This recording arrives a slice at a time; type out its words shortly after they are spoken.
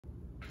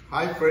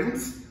Hi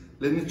friends,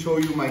 let me show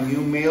you my new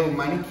male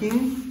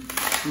mannequin.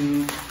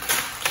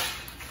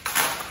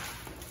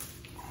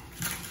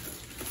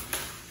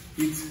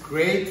 It's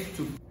great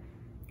to,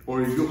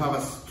 or if you have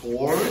a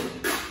store,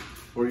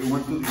 or you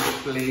want to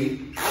display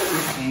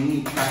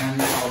any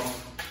kind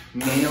of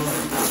male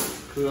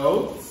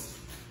clothes,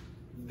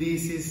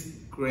 this is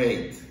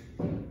great.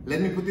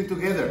 Let me put it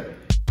together.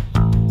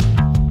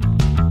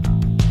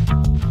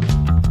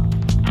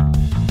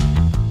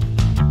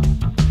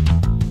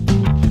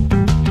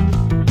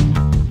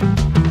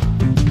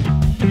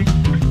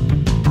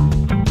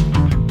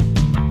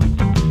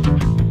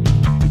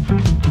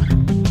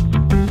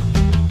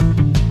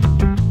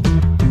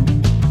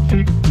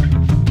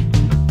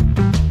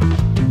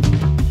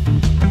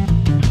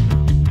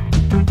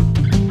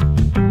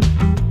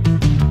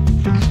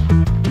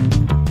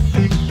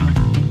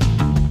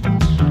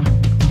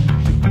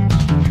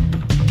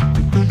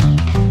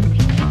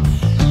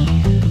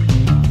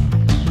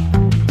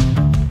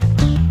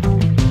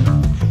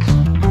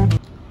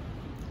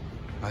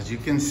 As you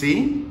can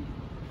see,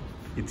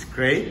 it's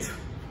great.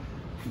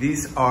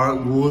 These are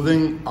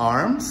wooden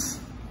arms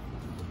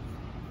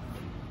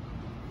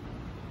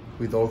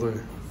with all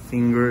the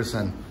fingers,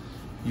 and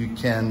you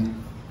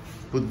can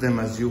put them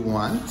as you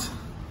want,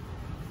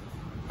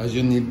 as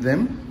you need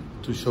them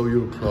to show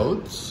your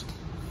clothes.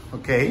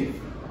 Okay,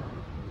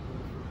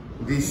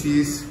 this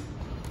is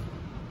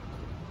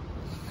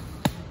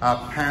a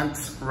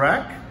pants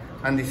rack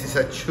and this is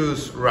a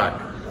shoes rack.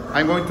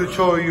 I'm going to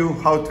show you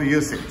how to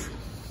use it.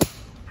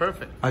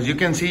 Perfect. As you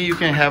can see, you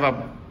can have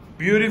a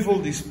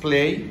beautiful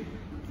display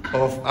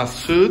of a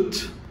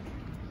suit,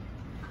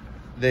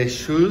 the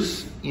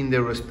shoes in the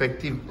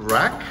respective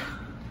rack,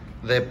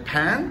 the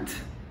pant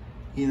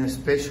in a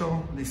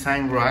special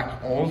design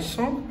rack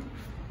also,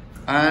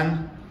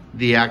 and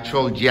the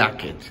actual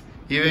jacket,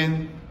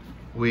 even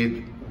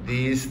with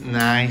this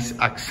nice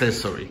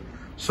accessory.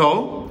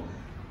 So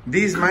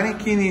this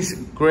mannequin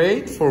is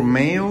great for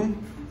male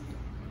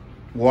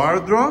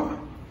wardrobe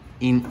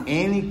in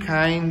any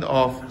kind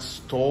of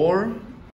store